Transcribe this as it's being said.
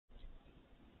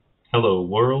Hello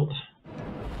world,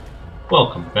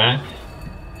 welcome back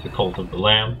to Cult of the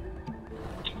Lamb.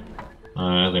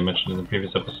 As I mentioned in the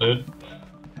previous episode,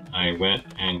 I went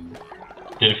and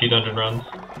did a few dungeon runs,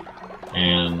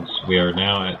 and we are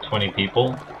now at 20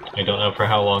 people. I don't know for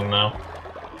how long now.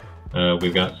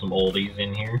 We've got some oldies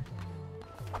in here,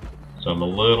 so I'm a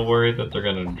little worried that they're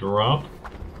going to drop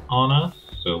on us,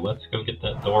 so let's go get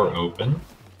that door open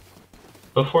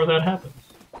before that happens.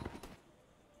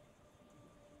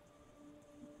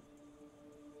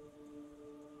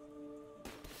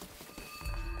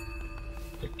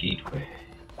 The gateway.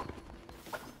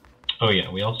 Oh yeah,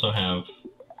 we also have...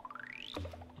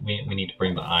 We need to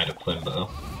bring the eye to Plimbo,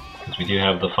 because we do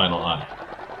have the final eye.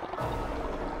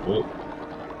 Oh.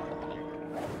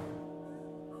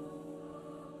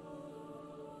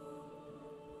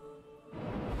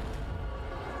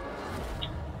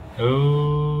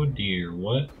 Oh dear,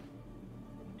 what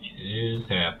is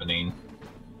happening?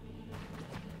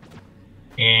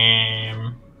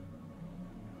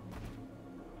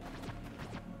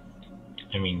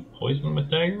 I mean, poison with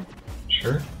dagger?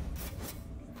 Sure.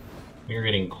 We're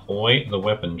getting quite the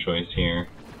weapon choice here.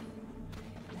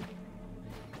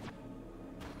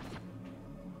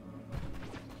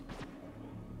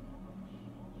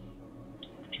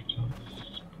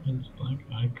 Black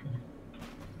ichor.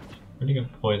 Already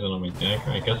got poison on my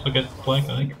dagger. I guess I'll get black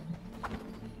ichor.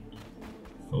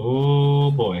 Oh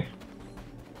boy.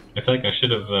 I feel like I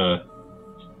should have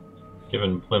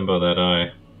given Plimbo that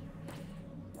eye.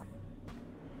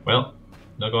 Well,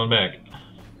 no going back.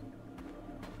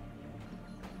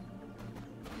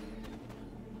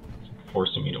 It's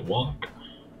forcing me to walk.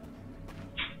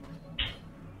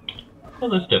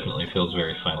 Well, this definitely feels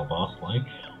very final boss-like.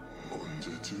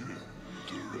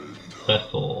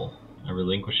 Vessel, I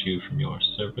relinquish you from your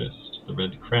service to the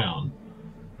Red Crown.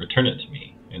 Return it to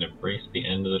me, and embrace the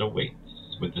end that awaits.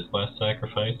 With this last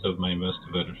sacrifice of my most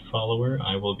devoted follower,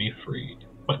 I will be freed.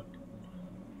 What?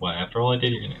 Why, after all I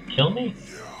did, you're gonna kill me?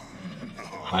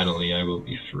 Finally, I will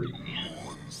be free.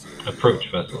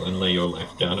 Approach, Vessel, and lay your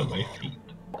life down at my feet.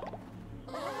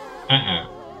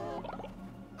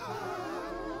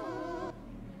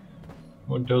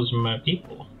 What those are my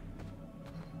people?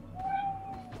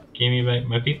 Give me back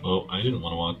my people. Oh, I didn't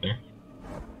want to walk there.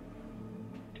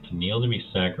 To kneel to be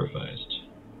sacrificed.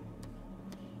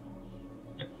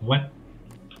 What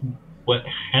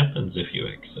happens if you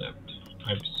accept?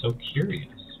 I'm so curious.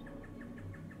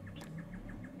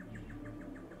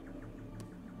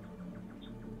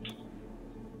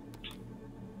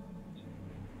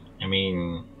 I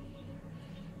mean,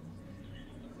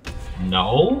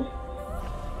 no?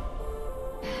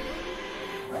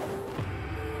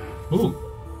 Ooh.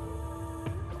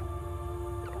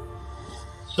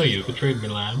 So you betrayed me,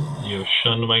 lamb. You have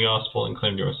shunned my gospel and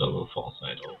claimed yourself a false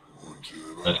idol.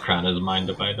 That crown is mine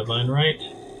by divine right.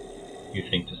 You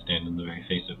think to stand in the very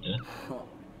face of death?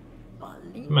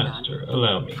 Master,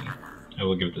 allow me. I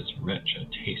will give this wretch a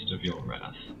taste of your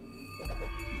wrath.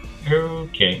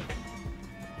 Okay.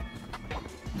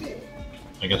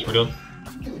 I guess we're done.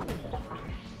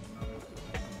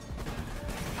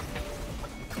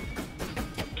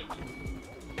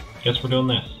 Guess we're doing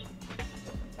this.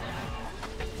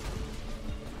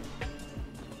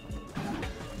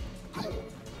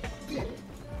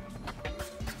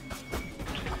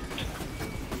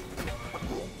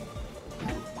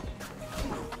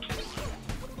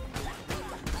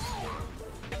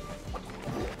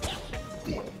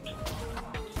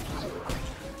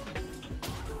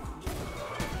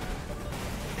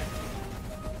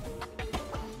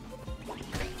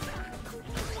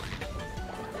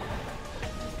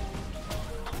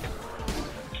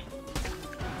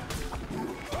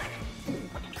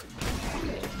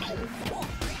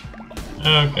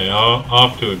 Okay,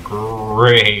 off to a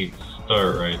great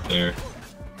start right there.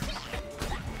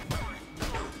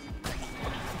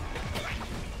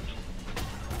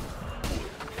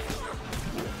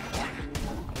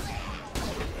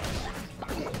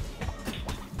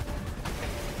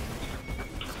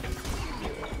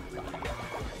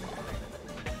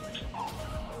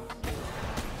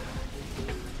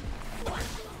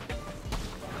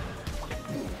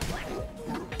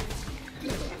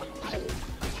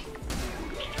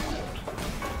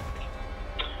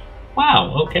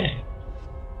 Wow, okay.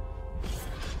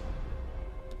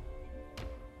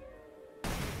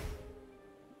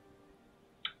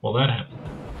 Well, that happened.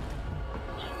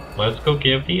 Let's go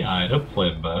give the eye to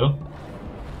Plimbo.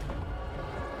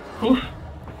 Oof.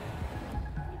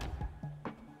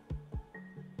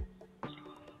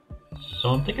 So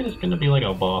I'm thinking it's going to be like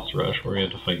a boss rush where we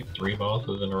have to fight 3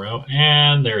 bosses in a row.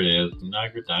 And there it is.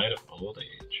 Naga died of old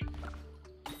age.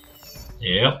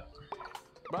 Yep.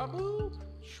 Babu,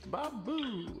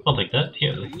 shbabu. I'll take that.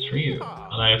 Here, this is for you. An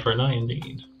eye for an eye,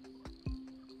 indeed.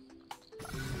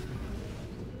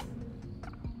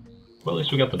 Well, at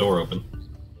least we got the door open.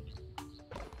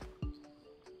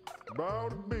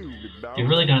 You've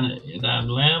really done it, that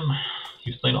lamb.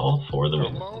 You've slain all 4 of the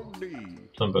witnesses.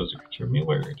 Some bows are considered me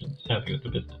word and happy with the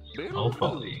business. I'll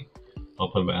follow you. I'll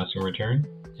put my ask in return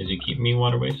as you keep me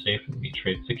waterway safe and me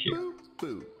trade secure.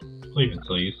 I'll even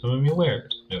sell you some of your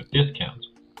wares. No discounts,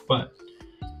 but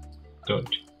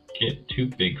don't get too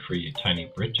big for your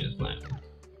tiny britches, lamb.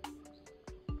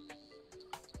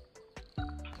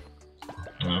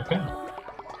 Okay.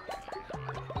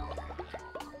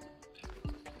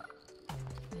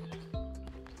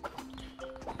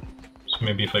 So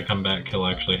maybe if I come back, he'll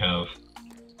actually have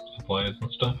supplies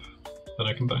and stuff that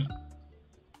I can buy.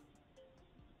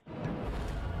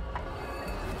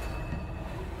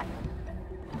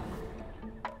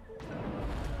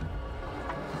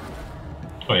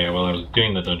 Oh yeah, while I was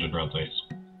doing the dungeon runs, I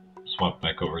swapped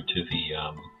back over to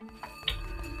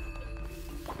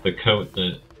the coat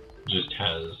that just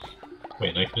has...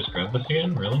 Wait, I can just grab this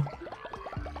again? Really?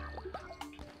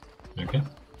 Okay.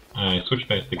 I switched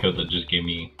back to the coat that just gave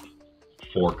me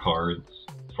 4 cards,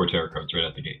 4 tarot cards right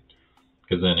out the gate.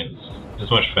 Because then it was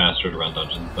much faster to run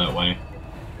dungeons that way.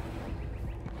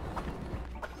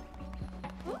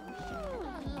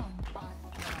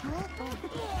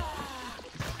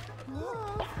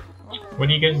 What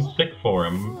are you getting sick for?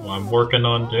 I'm working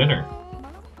on dinner.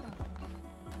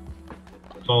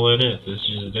 That's all it is. It's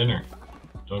just dinner.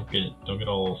 Don't get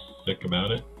all sick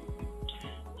about it.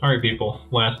 Alright people,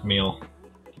 last meal.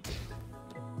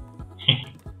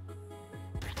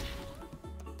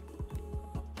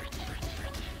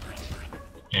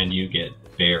 And you get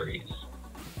berries.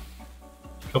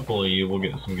 A couple of you will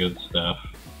get some good stuff,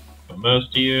 but most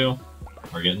of you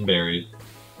are getting berries.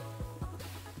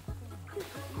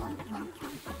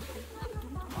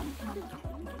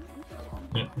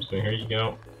 Yep, so here you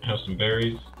go. Have some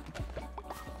berries.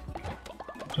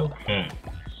 Okay,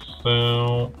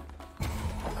 so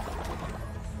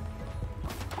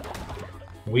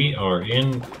we are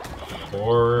in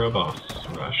for a boss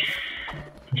rush.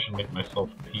 I should make myself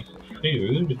a piece of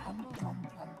food.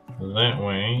 That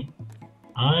way,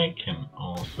 I can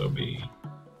also be...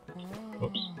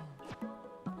 Whoops.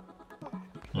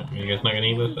 Oh, you guys not gonna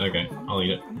eat this? Okay, I'll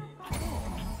eat it.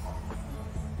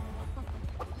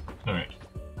 Alright.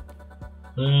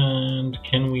 And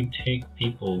can we take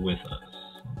people with us?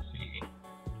 Let's see.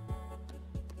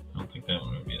 I don't think that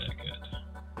one would be that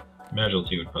good.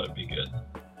 Magilty would probably be good.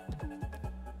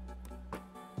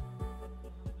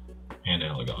 And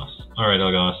Elagos. Alright,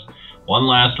 Elagos. One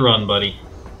last run, buddy.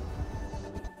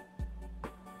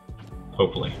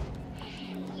 Hopefully.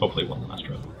 Hopefully one last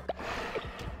run.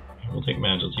 We'll take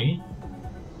Magilty.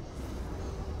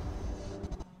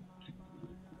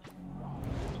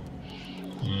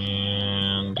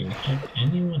 And do we have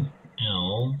anyone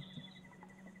else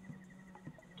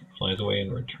that flies away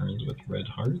and returns with red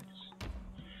hearts?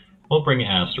 We'll bring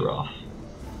Astaroth.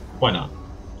 Why not?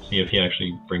 See if he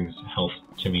actually brings health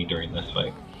to me during this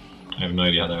fight. I have no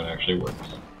idea how that actually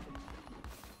works.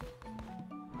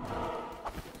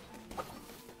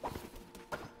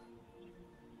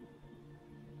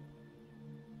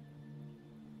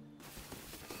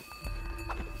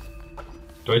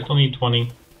 Do I still need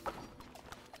 20?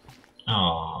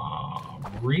 Oh,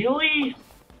 really?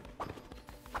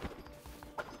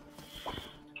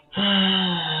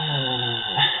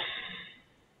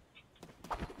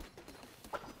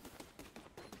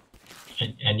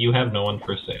 And you have no one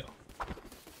for sale.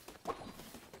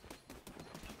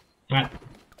 What?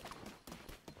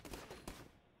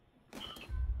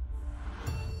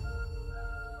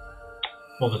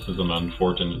 Well, this is an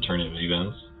unfortunate turn of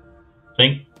events.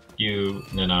 Thank you,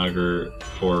 Nanagar,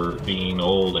 for being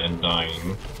old and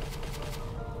dying.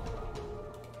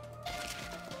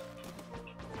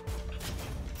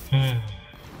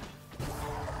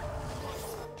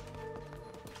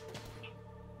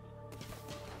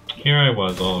 Here I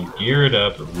was, all geared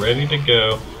up, ready to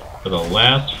go for the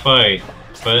last fight,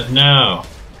 but no.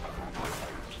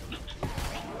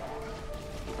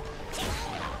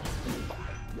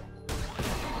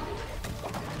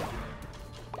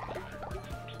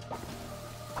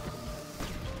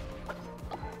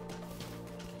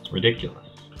 It's ridiculous.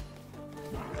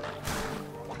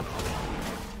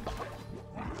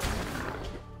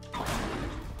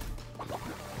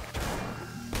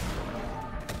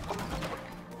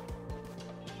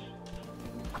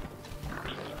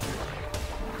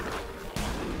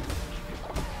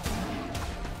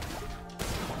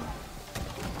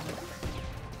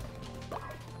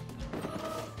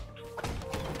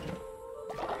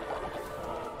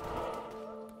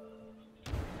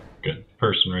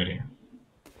 person right here.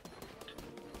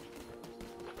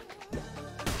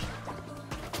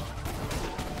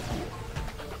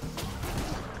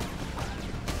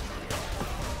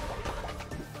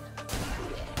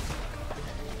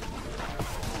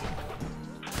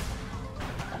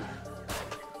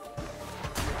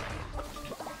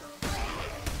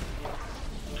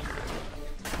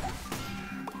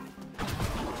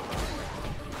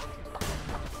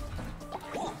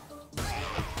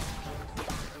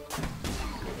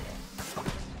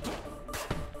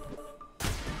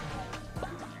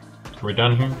 We're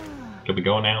done here? Can we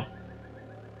go now?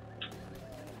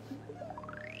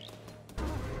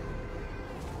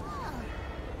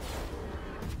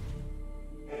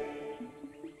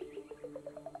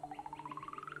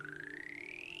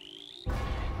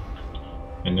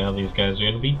 And now these guys are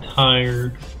gonna be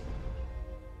tired.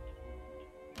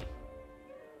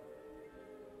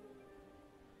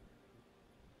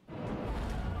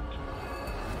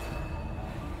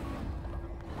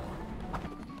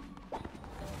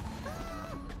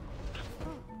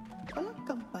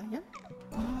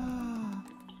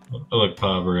 Look,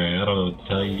 Padre, I don't know what to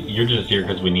tell you. You're just here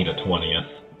because we need a 20th.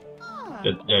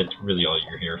 That's really all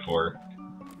you're here for.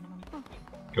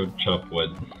 Go chop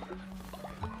wood.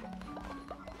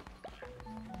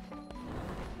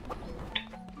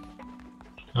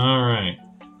 Alright.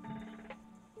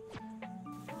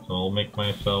 So I'll make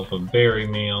myself a berry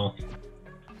meal.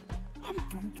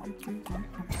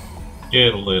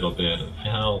 Get a little bit of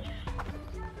health.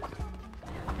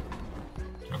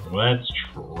 Let's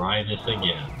try this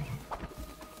again.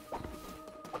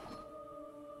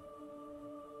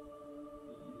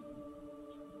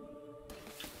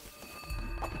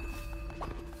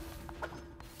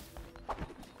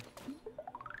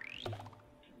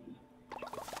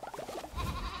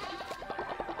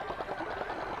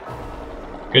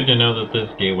 Good to know that this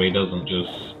gateway doesn't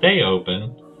just stay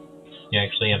open. You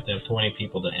actually have to have 20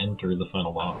 people to enter the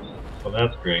final boss. So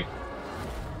that's great.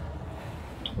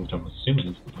 Which I'm assuming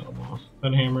is the final boss.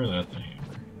 That hammer? That's a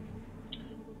hammer.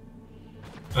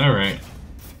 Alright.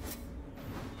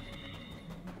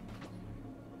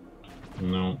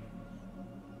 No.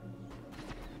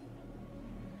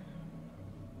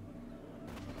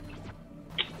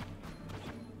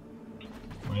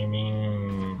 I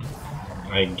mean,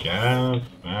 I guess.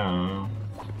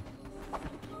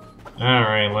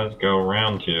 Alright, let's go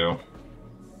round 2.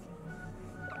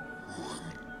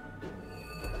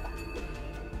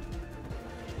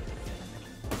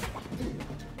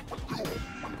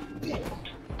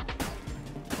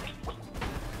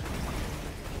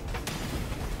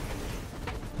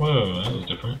 Whoa, that was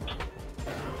different.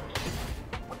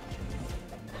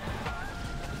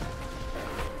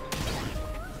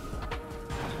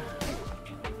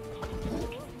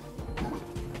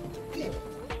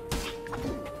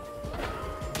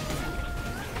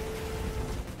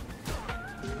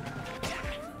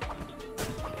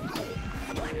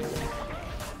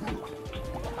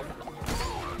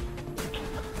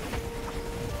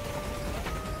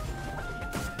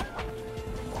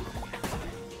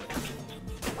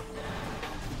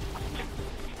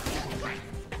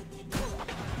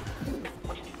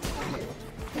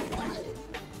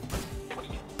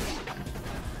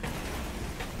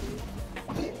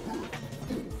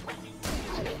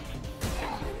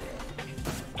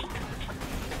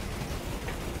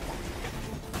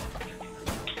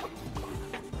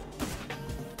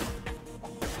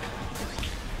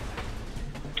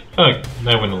 Okay,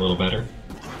 that went a little better.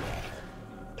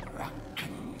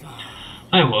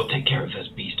 I will take care of this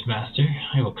beast, master.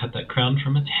 I will cut that crown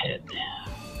from its head.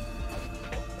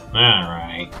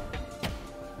 Alright.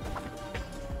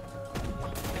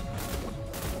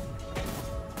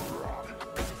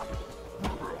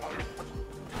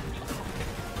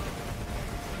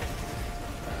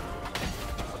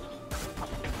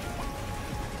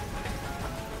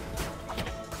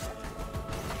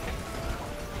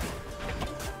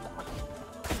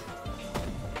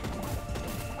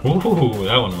 Ooh,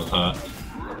 that one was hot.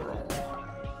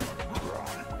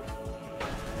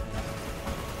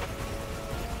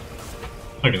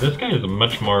 Okay, this guy is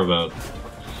much more of a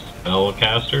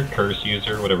spellcaster, curse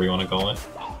user, whatever you want to call it.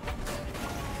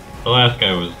 The last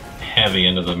guy was heavy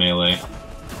into the melee.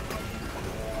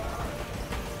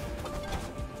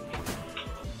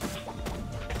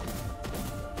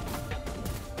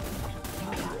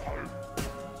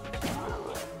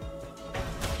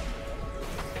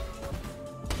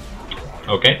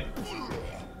 Okay.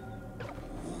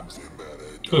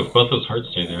 Ooh, if both those hearts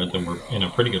stay there, then we're in a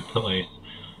pretty good place.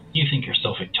 You think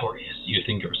yourself victorious. You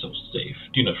think yourself safe.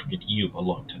 Do not forget you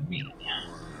belong to me.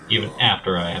 Even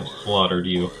after I have slaughtered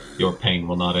you, your pain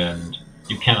will not end.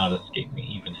 You cannot escape me,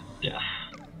 even in death.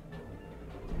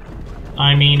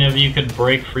 I mean, if you could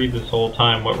break free this whole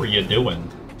time, what were you doing?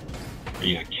 Are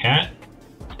you a cat?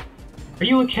 Are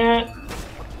you a cat?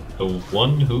 The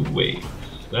one who waits.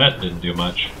 That didn't do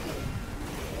much.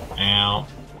 Ow.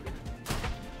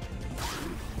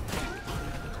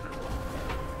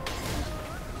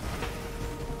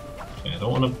 Okay, I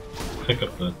don't want to pick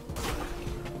up the...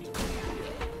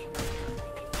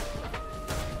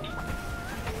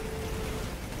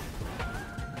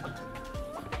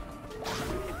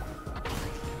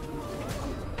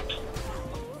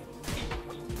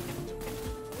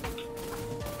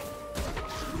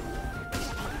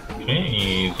 Okay,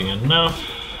 easy enough.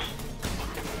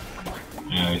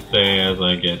 And I say as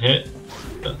I get hit,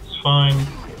 that's fine.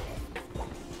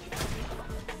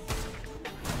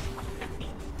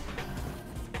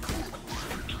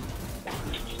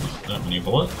 Not that many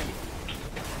bullets.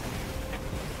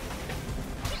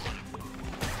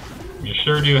 You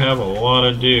sure do have a lot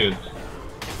of dudes.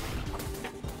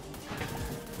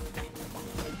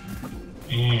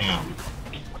 Damn.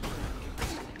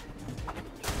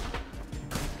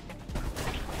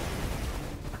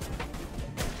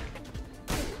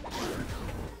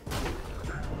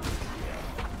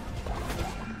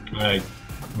 I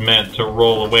meant to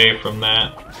roll away from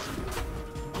that.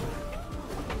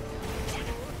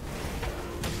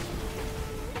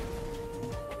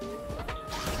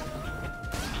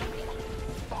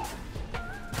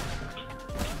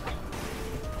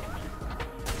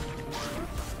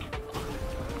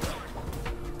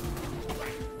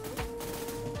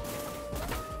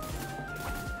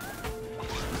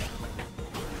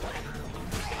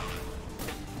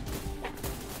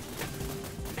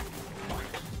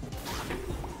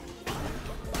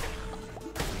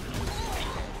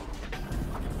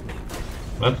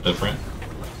 That's different.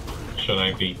 Should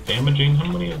I be damaging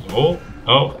somebody as well?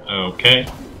 Oh, okay.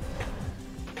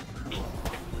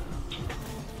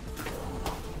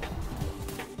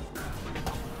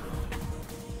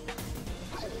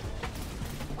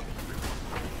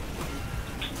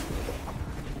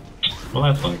 Well,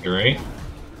 that's not great.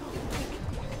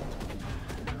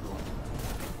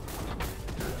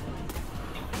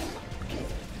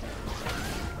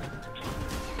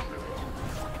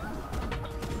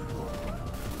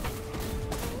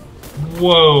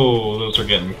 Whoa, those are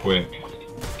getting quick.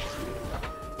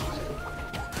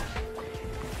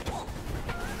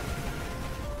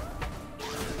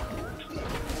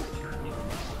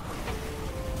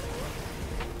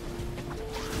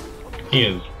 He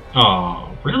is...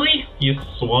 Oh, really? You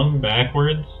swung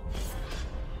backwards?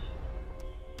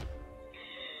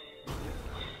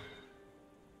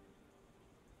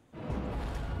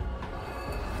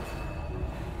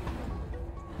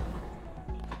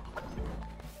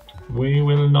 We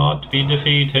will not be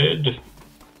defeated.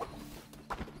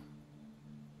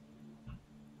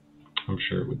 I'm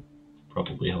sure it would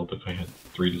probably help if I had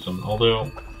 3 to summon. Although,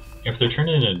 if they're turned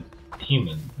into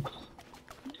demons,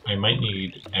 I might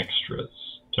need extras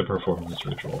to perform this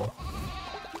ritual.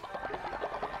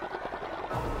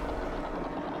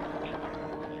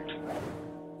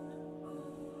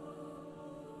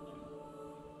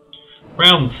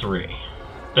 Round 3.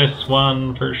 This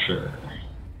one for sure.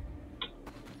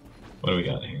 What do we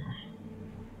got here?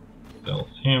 Stealth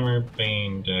hammer,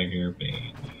 bane, dagger,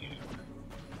 bane, hammer.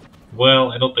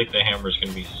 Well, I don't think the hammer's going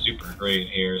to be super great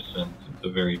here since it's a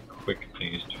very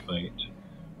quick-paced fight.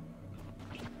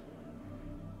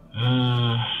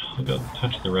 I'll go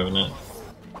touch the Revenant.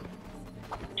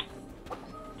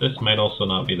 This might also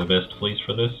not be the best fleece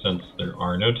for this since there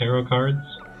are no tarot cards.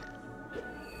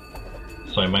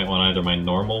 So I might want either my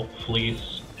normal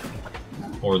fleece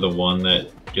or the one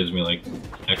that gives me like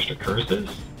extra curses.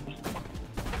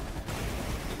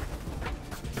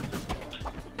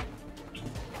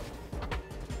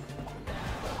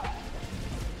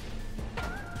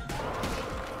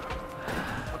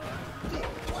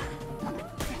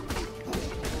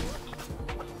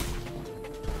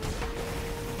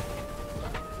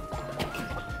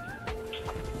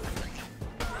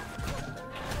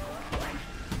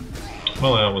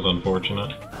 Well, that was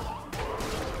unfortunate.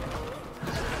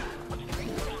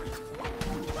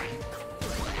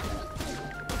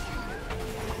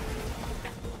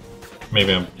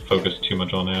 Maybe I'm focused too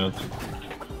much on ads.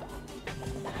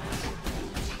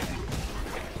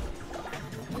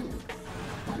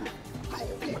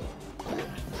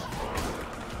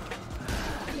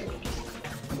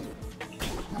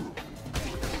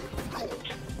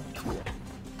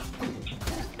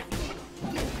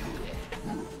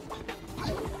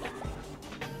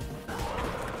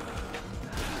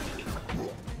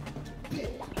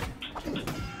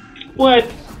 What?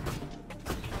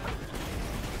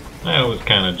 That was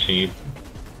kind of cheap.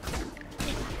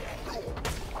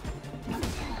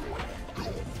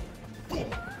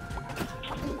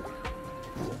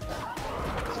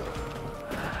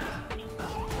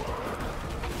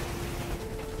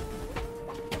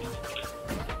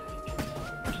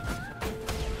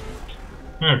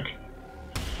 Okay.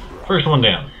 First one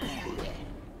down.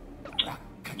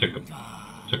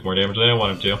 Took more damage than I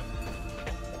wanted to.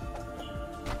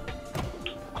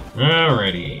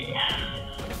 Alrighty.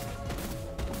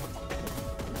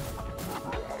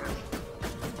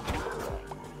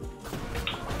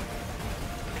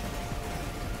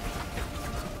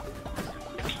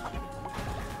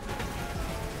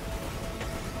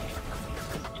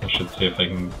 I should see if I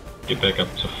can get back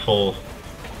up to full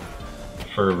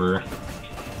fervor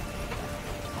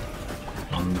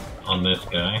on this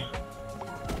guy.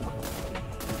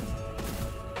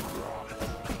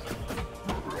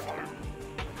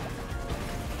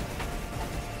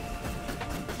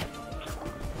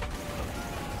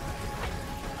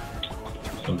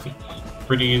 Since it's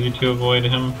pretty easy to avoid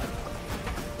him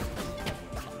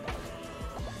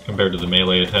compared to the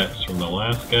melee attacks from the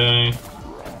last guy.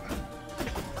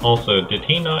 Also, did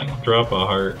he not drop a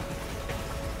heart?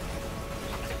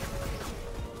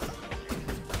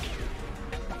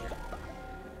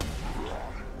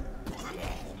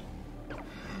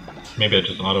 Maybe I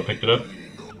just auto-picked it up.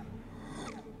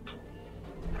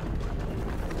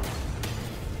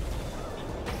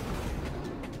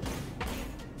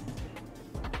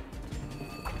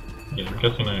 Yeah, I'm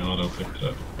guessing I auto-picked it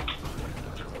up.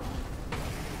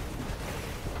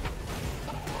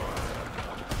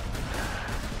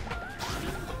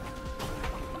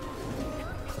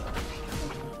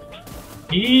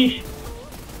 Eee!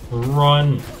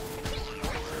 Run!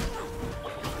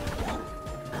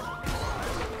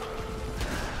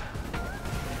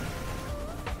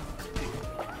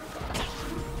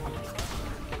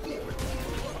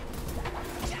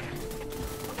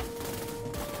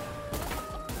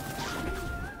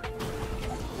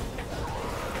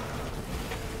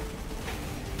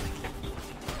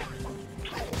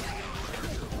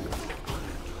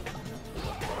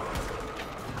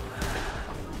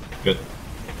 Good.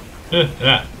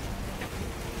 Ah.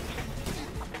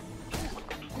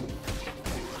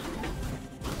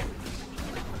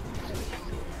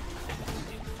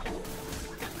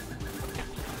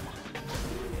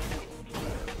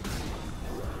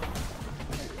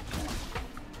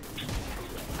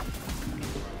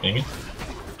 Dang it.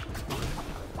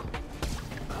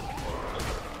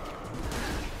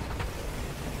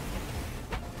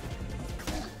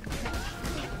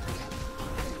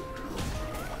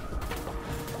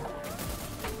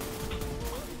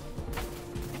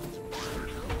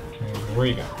 Where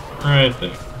you go? Right there.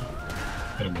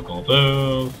 Hit him with all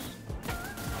those.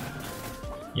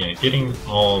 Yeah, getting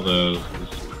all those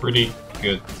is pretty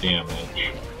good damage.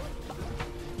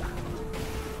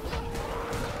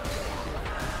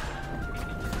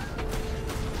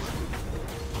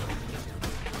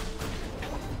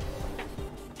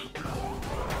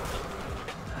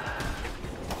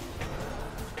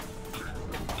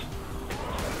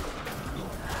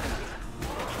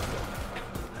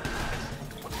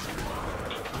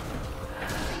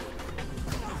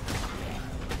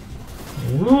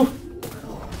 Woo!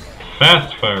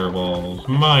 Fast fireballs,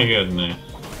 my goodness.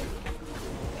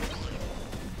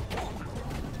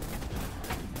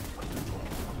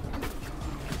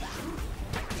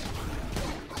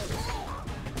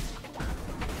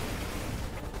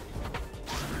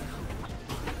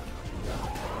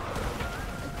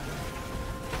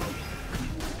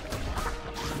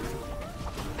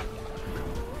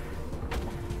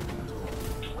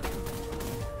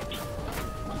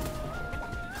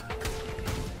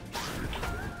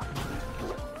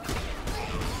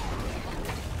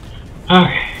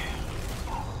 Okay.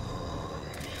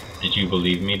 Did you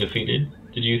believe me defeated?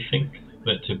 Did you think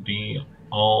that to be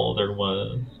all there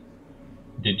was?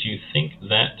 Did you think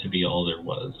that to be all there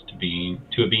was to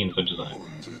a being such as I?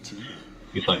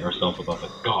 You thought yourself above a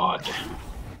god.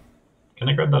 Can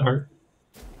I grab that heart?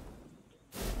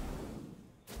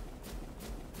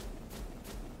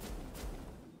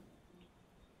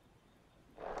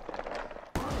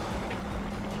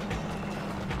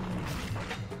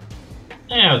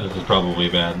 Yeah, this is probably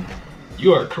bad.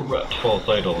 You are corrupt, false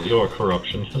idol. Your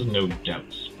corruption has no doubt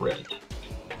spread.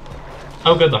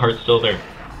 Oh good, the heart's still there.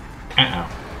 Ow.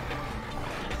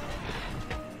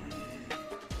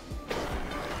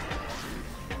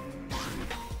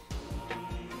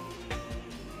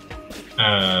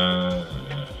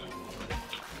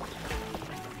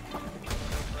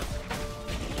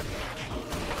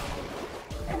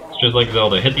 It's just like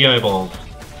Zelda, hit the eyeballs.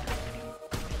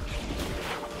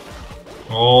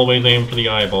 Always aim for the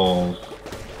eyeballs.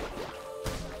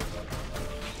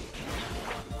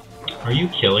 Are you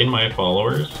killing my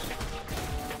followers?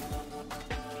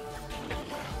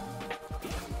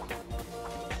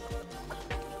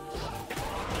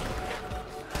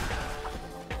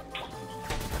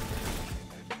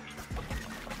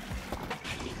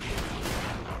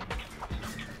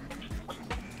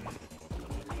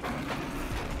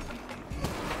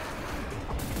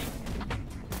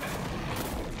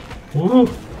 Woo!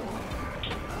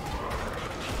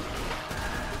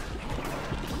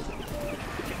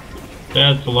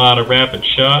 That's a lot of rapid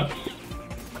shots.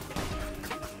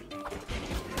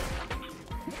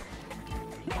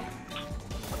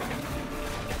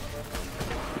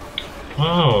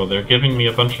 Oh, they're giving me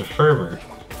a bunch of fervor.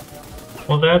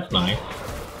 Well, that's nice.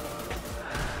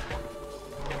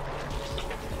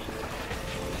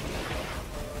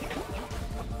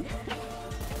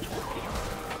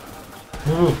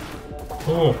 Ooh.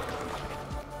 Ooh.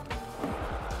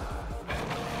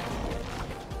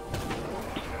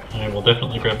 I will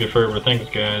definitely grab your fervor. Thanks,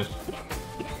 guys.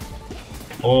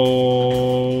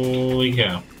 Holy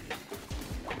cow.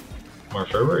 More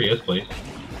fervor? Yes, please.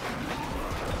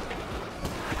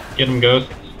 Get him,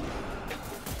 ghosts.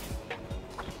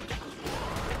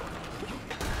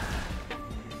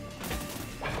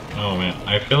 Oh man,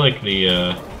 I feel like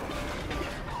the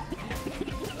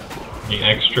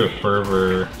extra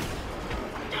fervor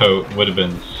coat would have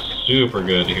been super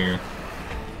good here.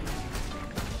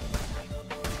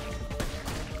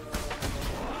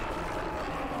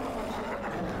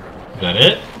 Is that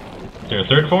it? Is there a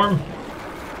third form?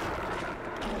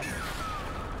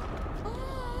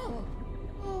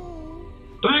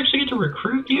 Do I actually get to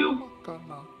recruit you?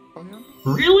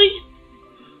 Really?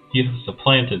 You have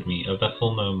supplanted me, a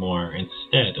vessel no more,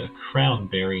 instead a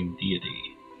crown-bearing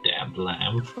deity. Damned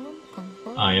lamb.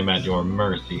 I am at your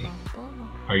mercy.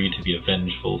 Are you to be a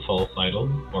vengeful false idol,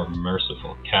 or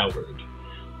merciful coward?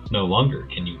 No longer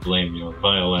can you blame your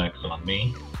vile acts on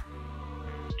me.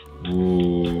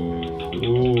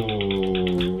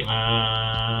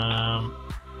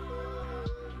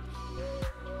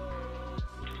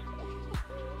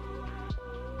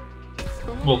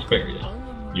 We'll spare you.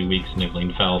 You weak,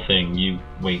 sniveling, foul thing. You...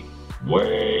 Wait.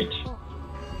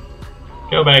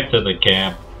 Go back to the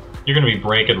camp. You're gonna be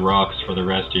breaking rocks for the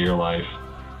rest of your life.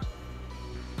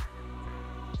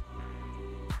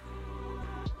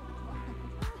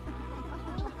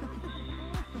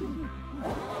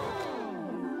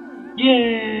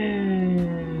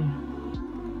 Yay!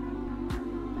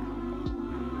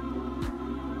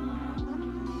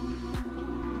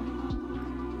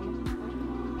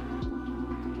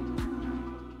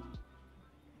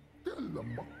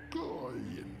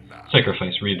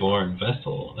 Sacrifice reborn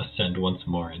vessel, ascend once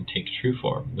more and take true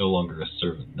form, no longer a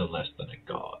servant, no less than a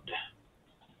god.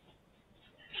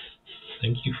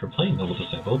 Thank you for playing, noble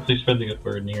disciple. Please spread the good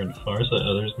word near and far so that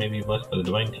others may be blessed by the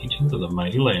divine teachings of the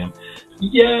mighty Lamb.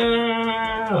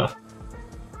 Yeah!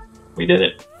 We did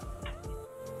it.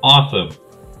 Awesome.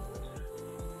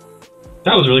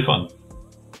 That was really fun.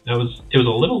 It was a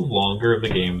little longer of a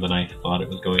game than I thought it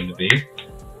was going to be.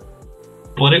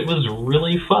 But it was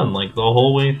really fun, like, the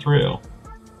whole way through.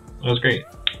 It was great.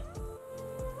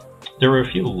 There were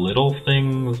a few little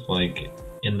things, like,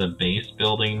 in the base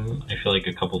building. I feel like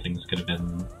a couple things could have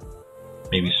been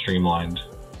maybe streamlined.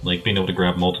 Like, being able to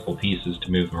grab multiple pieces to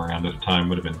move them around at a time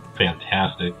would have been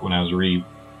fantastic when I was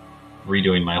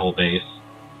redoing my whole base.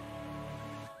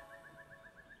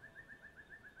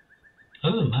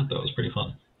 Other than that, though, it was pretty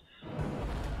fun.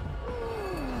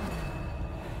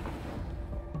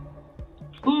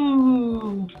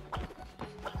 Woo!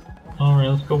 Alright,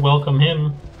 let's go welcome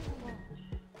him.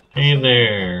 Hey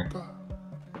there.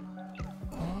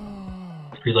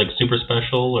 Are you like super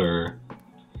special or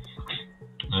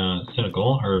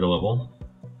cynical, hard level?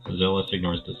 Zealous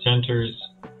ignores dissenters.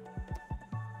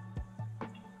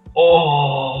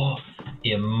 Oh!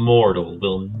 Immortal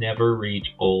will never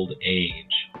reach old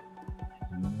age.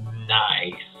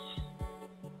 Nice.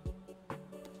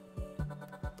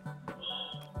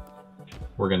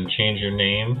 We're going to change your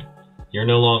name. You're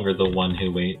no longer the one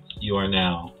who waits. You are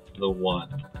now the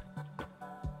one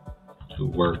who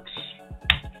works.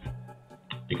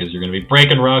 Because you're going to be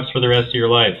breaking rocks for the rest of your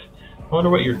life. I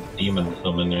wonder what your demon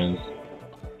summon is.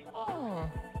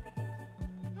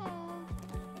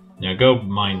 Now go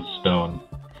mine stone.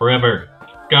 Forever.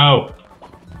 Go!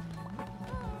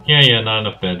 Yeah, not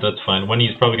enough beds. That's fine. One of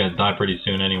you's probably going to die pretty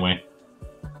soon anyway.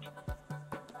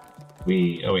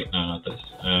 Oh wait, no, not this.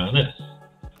 This.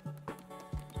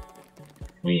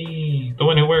 The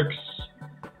one who works.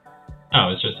 Oh,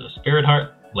 it's just a spirit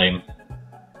heart? Lame.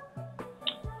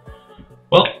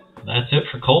 Well, that's it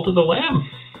for Cult of the Lamb.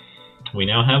 We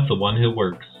now have the one who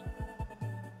works.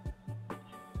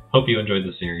 Hope you enjoyed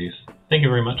the series. Thank you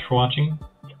very much for watching,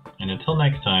 and until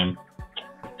next time,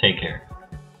 take care.